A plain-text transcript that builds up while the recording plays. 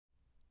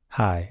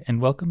Hi, and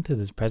welcome to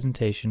this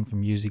presentation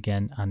from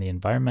USAgain on the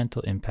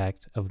environmental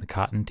impact of the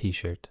cotton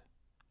t-shirt.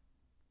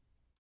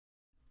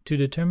 To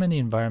determine the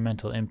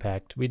environmental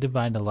impact, we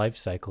divide the life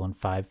cycle in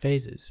 5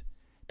 phases.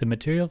 The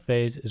material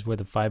phase is where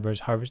the fiber is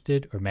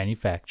harvested or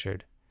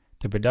manufactured.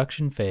 The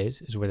production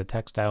phase is where the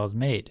textile is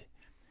made.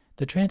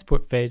 The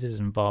transport phase is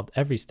involved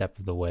every step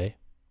of the way.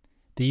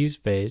 The use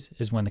phase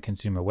is when the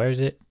consumer wears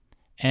it,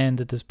 and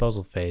the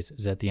disposal phase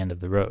is at the end of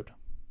the road.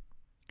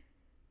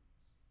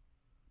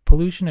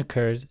 Pollution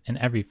occurs in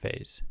every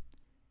phase.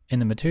 In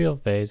the material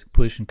phase,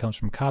 pollution comes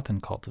from cotton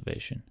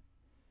cultivation,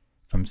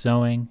 from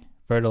sowing,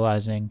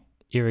 fertilizing,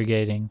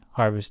 irrigating,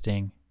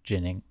 harvesting,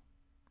 ginning.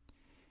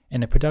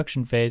 In the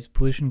production phase,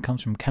 pollution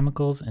comes from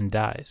chemicals and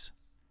dyes,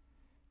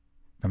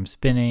 from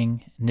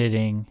spinning,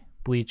 knitting,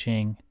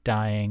 bleaching,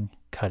 dyeing,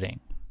 cutting,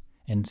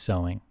 and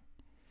sewing.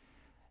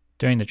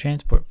 During the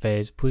transport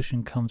phase,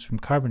 pollution comes from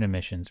carbon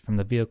emissions from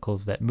the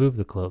vehicles that move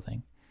the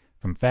clothing,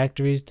 from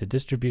factories to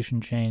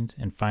distribution chains,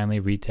 and finally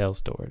retail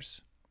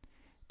stores.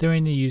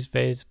 During the use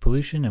phase,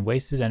 pollution and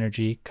wasted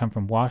energy come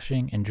from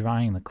washing and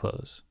drying the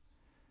clothes.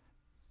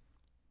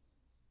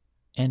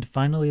 And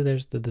finally,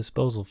 there's the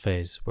disposal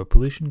phase, where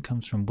pollution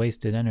comes from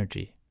wasted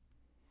energy,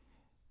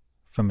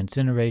 from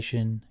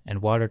incineration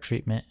and water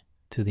treatment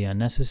to the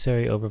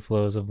unnecessary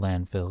overflows of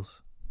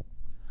landfills.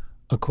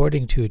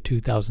 According to a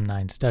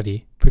 2009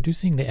 study,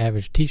 producing the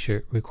average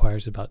t-shirt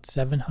requires about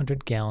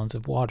 700 gallons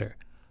of water,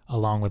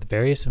 along with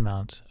various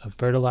amounts of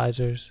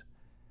fertilizers,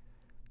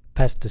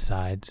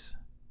 pesticides,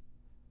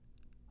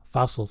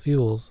 fossil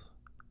fuels,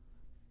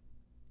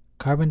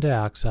 carbon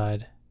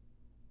dioxide,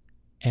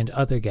 and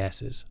other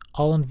gases,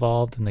 all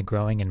involved in the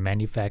growing and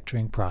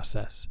manufacturing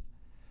process.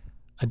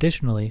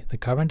 Additionally, the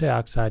carbon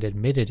dioxide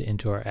emitted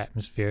into our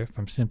atmosphere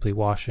from simply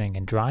washing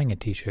and drying a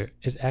t-shirt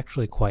is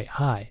actually quite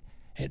high,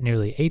 at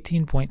nearly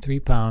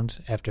 18.3 pounds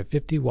after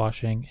 50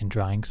 washing and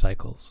drying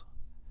cycles.